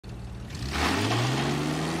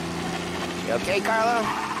You okay, Carlo?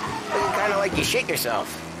 Looking kind of like you shit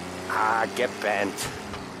yourself. Ah, get bent.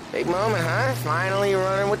 Big moment, huh? Finally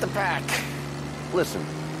running with the pack. Listen,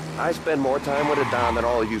 I spend more time with a Don than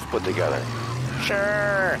all of you's put together.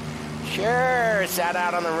 Sure. Sat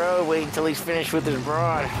out on the road waiting till he's finished with his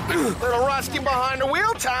broad. Little rusty behind the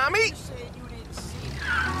wheel, Tommy.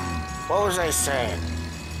 What was I saying?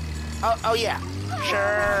 Oh yeah.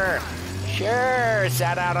 Sure.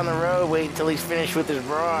 Sat out on the road waiting till he's finished with his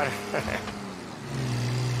broad.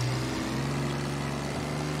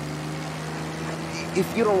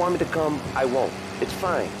 If you don't want me to come, I won't. It's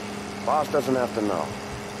fine. Boss doesn't have to know.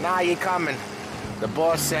 Nah, you're coming. The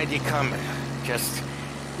boss said you're coming. Just,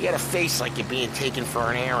 you got a face like you're being taken for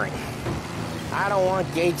an airing. I don't want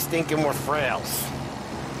Gates thinking we're frails.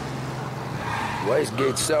 Why is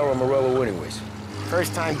Gates sour on Morello anyways?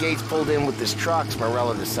 First time Gates pulled in with his trucks,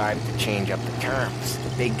 Morello decided to change up the terms.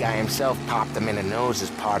 The big guy himself popped him in the nose as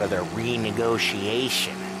part of their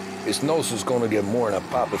renegotiation. His nose is gonna get more than a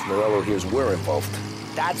pop if Morello hears we're involved.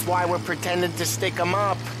 That's why we're pretending to stick him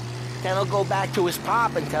up. Then he'll go back to his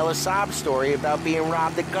pop and tell a sob story about being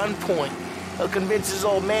robbed at gunpoint. He'll convince his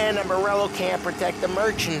old man that Morello can't protect the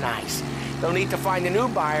merchandise. They'll need to find a new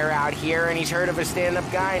buyer out here, and he's heard of a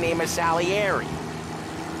stand-up guy named Salieri.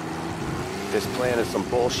 This plan is some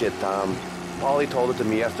bullshit, Tom. Paulie told it to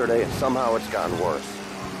me yesterday, and somehow it's gotten worse.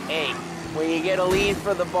 Hey, when you get a lead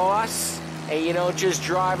for the boss, and you don't just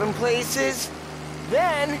drive him places,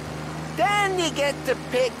 then you get to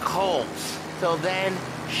pick holes. Till then,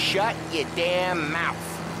 shut your damn mouth.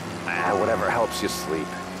 Whatever helps you sleep.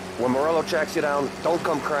 When Morello tracks you down, don't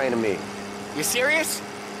come crying to me. You serious?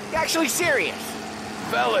 You actually serious?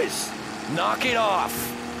 Fellas, knock it off.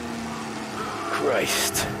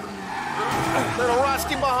 Christ. Little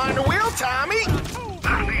rusty behind the wheel, Tommy.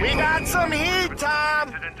 We got some heat,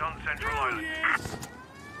 Tom.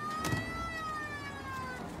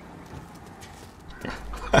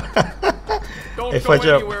 If I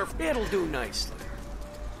jump, it'll do nicely.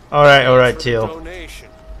 all right, chill.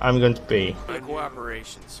 I'm going to pay.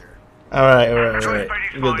 Cooperation, sir. All right.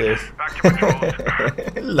 Look at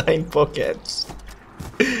this. Line pockets.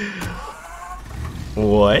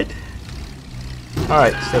 What? All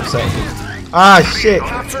right, step aside. Ah, shit.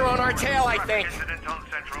 Cops are on our tail, I think.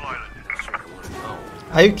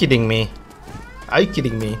 Are you kidding me?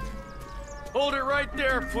 Hold it right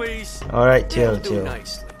there, please. All right, chill. It'll do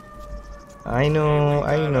nicely. I know.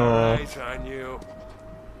 Eyes on you.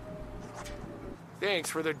 Thanks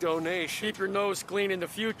for the donation. Keep your nose clean in the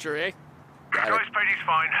future, eh? Choice Paddy's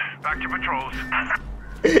fine. Back to patrols.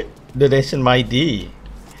 Donation my D.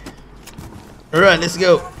 All right, let's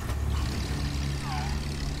go.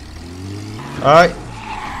 All right.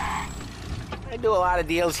 I do a lot of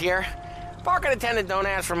deals here. Parking attendant don't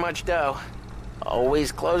ask for much dough.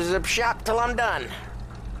 Always closes up shop till I'm done.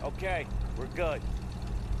 Okay, we're good.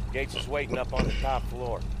 Gates is waiting up on the top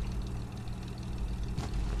floor.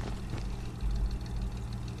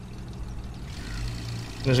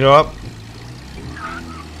 Let's go up.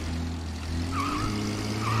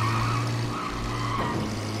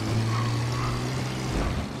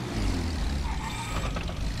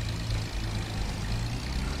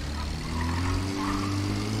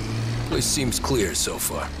 Place seems clear so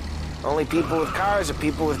far. Only people with cars are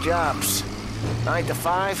people with jobs. 9 to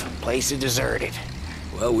 5, place is deserted.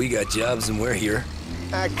 Well, we got jobs and we're here.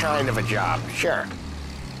 That kind of a job, sure.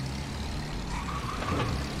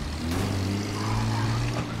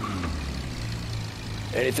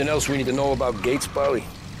 Anything else we need to know about Gates, Paulie?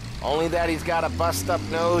 Only that he's got a bust-up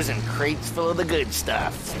nose and crates full of the good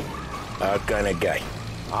stuff. Our kind of guy.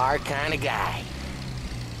 Our kind of guy.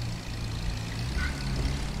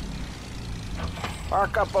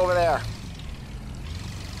 Park up over there.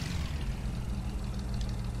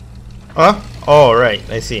 Huh? Oh, right.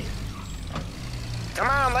 I see. Come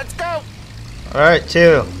on, let's go. All right,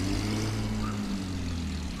 chill.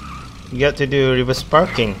 You got to do reverse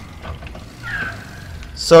parking.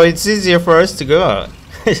 So it's easier for us to go out.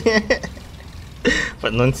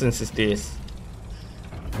 What nonsense is this?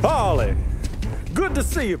 Paulie, good to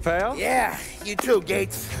see you, pal. Yeah, you too,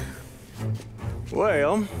 Gates.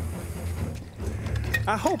 Well,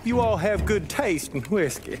 I hope you all have good taste in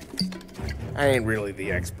whiskey. I ain't really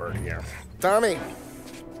the expert here. Tommy.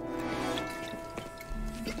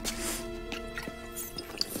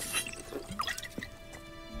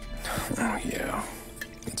 Oh, yeah.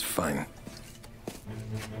 It's fine.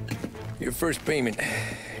 Your first payment.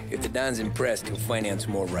 If the Don's impressed, he'll finance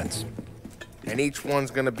more runs. And each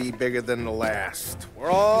one's gonna be bigger than the last.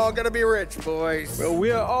 We're all gonna be rich, boys. Well,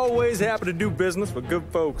 we're always happy to do business with good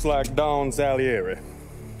folks like Don Salieri.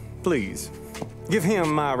 Please, give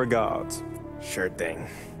him my regards. Sure thing.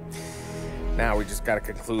 Now we just gotta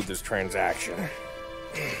conclude this transaction.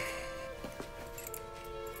 Damn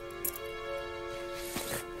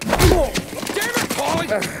it,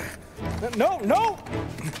 Paulie! No!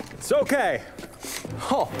 It's okay.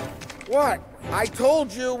 Oh. What? I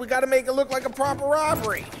told you, we gotta make it look like a proper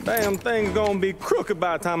robbery. Damn thing's gonna be crooked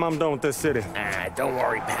by the time I'm done with this city. Ah, don't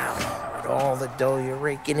worry, pal. With all the dough you're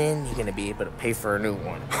raking in, you're gonna be able to pay for a new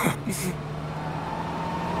one.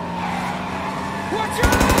 Watch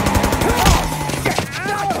out!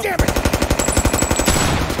 God damn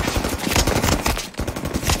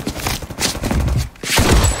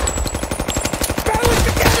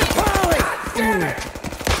it!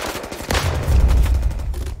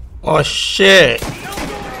 Oh shit!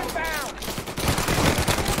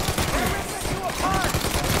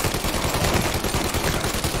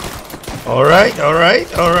 Alright.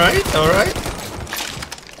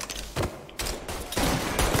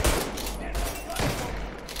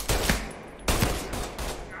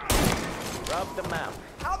 Rub them out.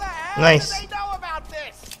 How the hell Nice. do they know about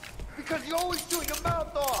this? Because you always chew your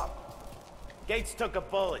mouth off. Gates took a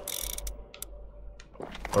bullet.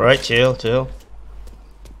 Alright, chill.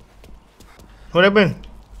 What happened?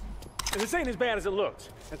 This ain't as bad as it looks.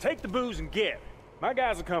 Now take the booze and get. My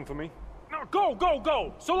guys will come for me. Now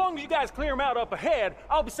go! So long as you guys clear him out up ahead,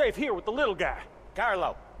 I'll be safe here with the little guy.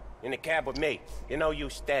 Carlo, in the cab with me. You know you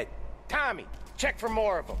dead. Tommy, check for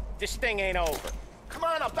more of them. This thing ain't over. Come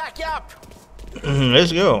on, I'll back you up.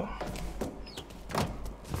 Let's go.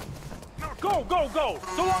 Now go!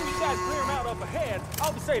 So long as you guys clear him out up ahead,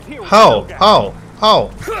 I'll be safe here with the How? little guy. How?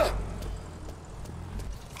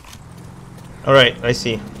 Alright, I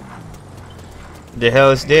see. The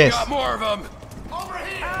hell is this? Got more of them.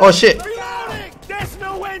 Oh shit! Reloading! There's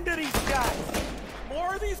no end to these guys!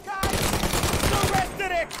 More of these guys? The rest of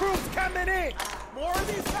their crew's coming in! More of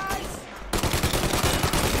these guys?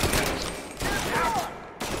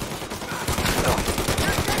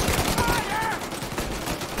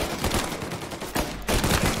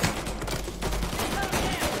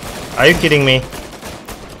 Are you kidding me?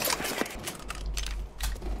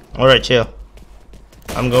 Alright, chill.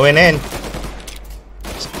 I'm going in.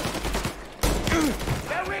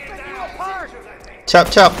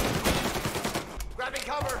 Chop. Grabbing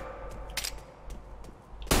cover.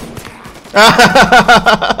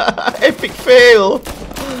 Epic fail.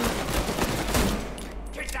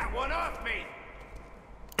 Take that one off me!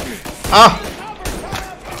 Ah.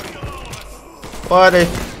 What a...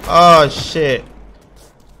 Oh shit.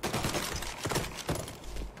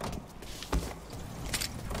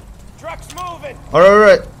 Truck's moving.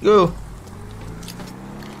 Alright, go.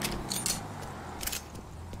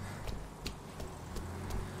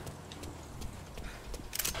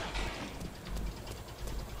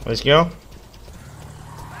 Let's go.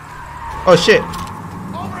 Oh shit.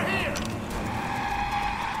 Over here!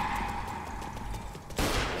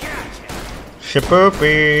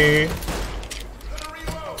 Shapoopy.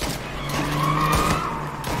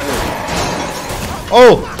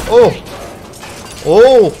 Oh,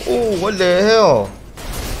 what the hell?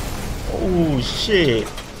 Oh shit.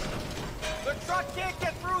 The truck can't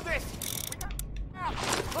get through this. We got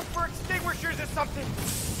look for extinguishers or something.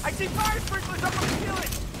 I see fire sprinklers up on the ceiling.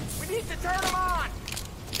 We need to turn them on.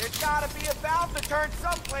 There's gotta be a valve to turn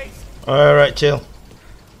someplace. Alright, chill.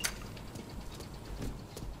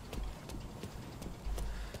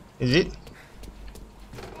 Is it?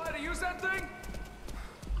 How to use that thing?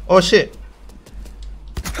 Oh shit.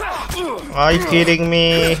 Are you kidding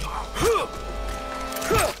me?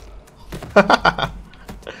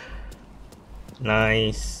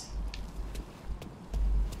 Nice.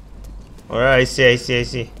 Alright, I see.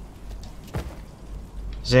 Is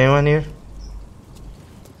there anyone here?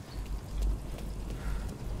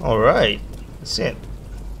 Alright, that's it.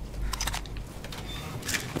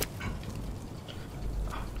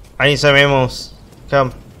 I need some ammos.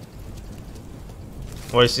 Come.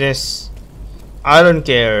 What is this? I don't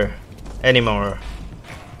care anymore.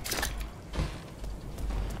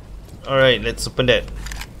 Alright, let's open that.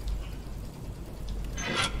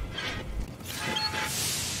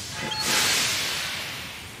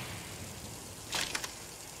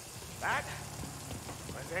 That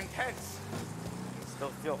was intense. I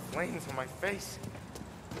still feel flames on my face.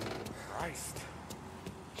 Christ.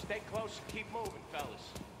 Stay close and keep moving, fellas.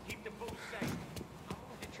 Keep the booth safe. I'll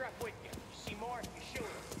move the truck with you. You see more, you shoot him.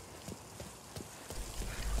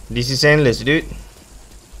 This is endless, dude.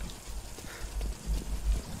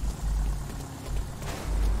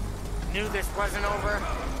 Knew this wasn't over.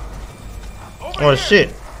 Oh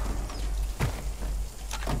shit.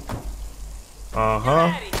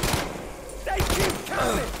 Uh-huh. They keep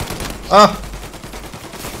coming! Ah!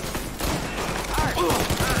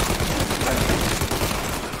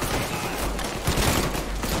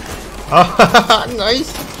 Oh,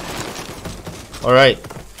 nice. All right.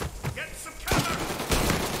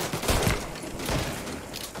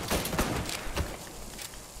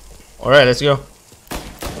 All right, let's go.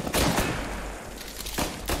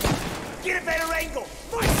 Get a better angle.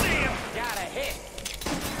 I see him. Got a hit.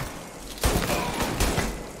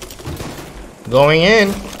 Going in.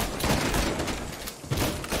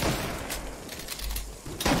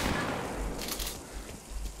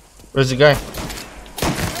 Where's the guy?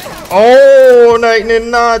 Oh, lightning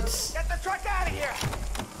nuts. Get the truck out of here.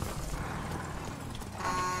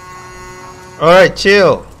 All right,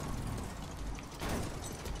 chill.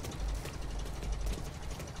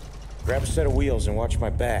 Grab a set of wheels and watch my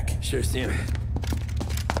back. Sure, Sam.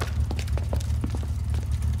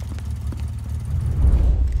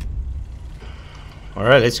 All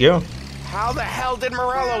right, let's go. How the hell did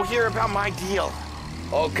Morello hear about my deal?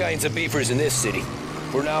 All kinds of beefers in this city.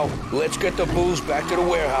 For now, let's get the booze back to the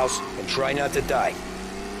warehouse and try not to die.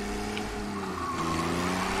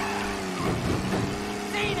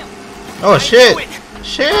 Oh shit!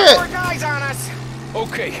 Shit! More guys on us.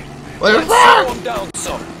 Okay. What the let's fuck? slow 'em down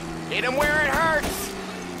some. Hit him where it hurts.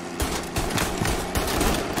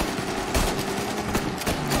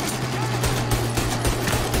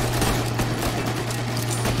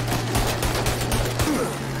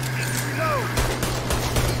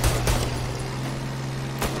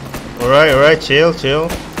 All right, chill, chill.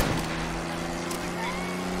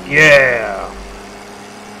 Yeah.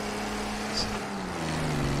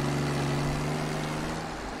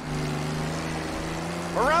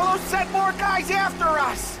 Morello sent more guys after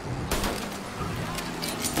us.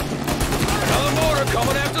 Another motor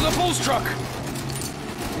coming after the booze truck.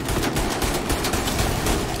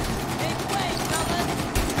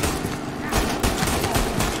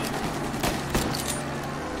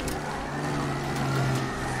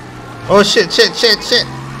 Oh shit, shit, shit, shit.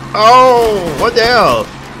 Oh, what the hell?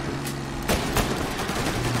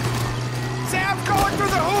 Sam's going through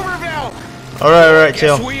the Hooverville. All right,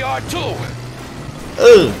 chill. Yes, we are too.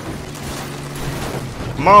 Ooh.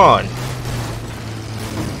 Come on.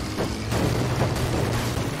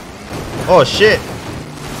 Oh shit.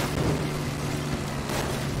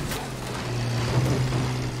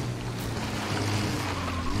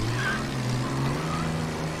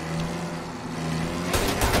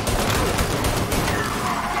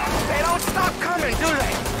 They don't stop coming, do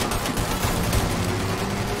they?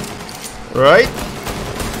 Right.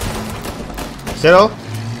 Settle.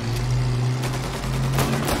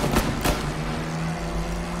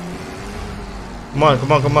 Come on,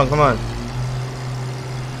 come on, come on, come on.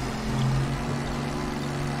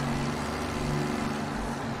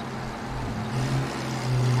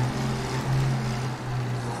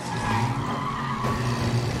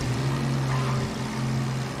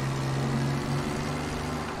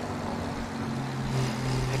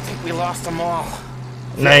 I think we lost them all.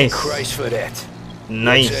 Nice. Christ for that.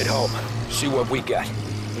 Nice. Let's head home. See what we got.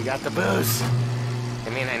 We got the booze. I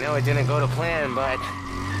mean, I know it didn't go to plan, but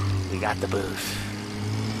we got the booze.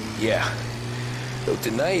 Yeah. So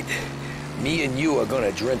tonight, me and you are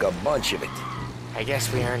gonna drink a bunch of it. I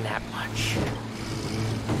guess we earned that much.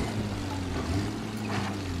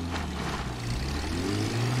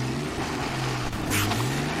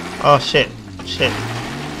 Oh shit. Shit.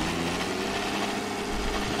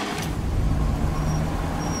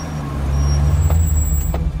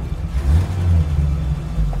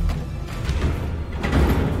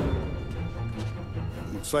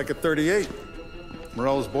 Looks like a 38.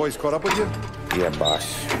 Morello's boys caught up with you? Yeah,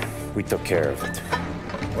 boss. We took care of it.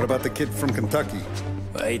 What about the kid from Kentucky?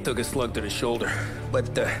 He took a slug to the shoulder, but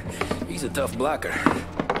he's a tough blocker.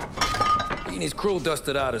 He and his crew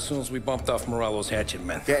dusted out as soon as we bumped off Morello's hatchet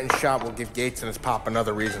men. Getting shot will give Gates and his pop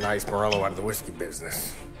another reason to ice Morello out of the whiskey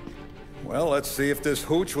business. Well, let's see if this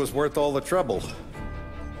hooch was worth all the trouble.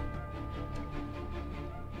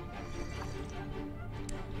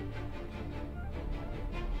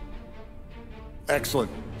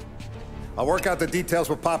 Excellent. I'll work out the details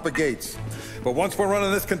with Papa Gates. But once we're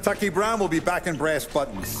running this Kentucky Brown, we'll be back in brass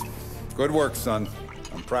buttons. Good work, son.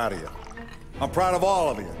 I'm proud of you. I'm proud of all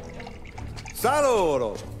of you.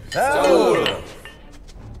 Saludo! Saludo!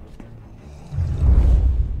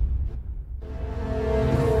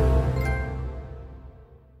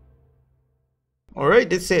 Alright,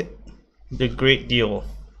 that's it. The great deal.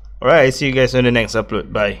 Alright, see you guys on the next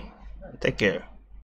upload. Bye. Take care.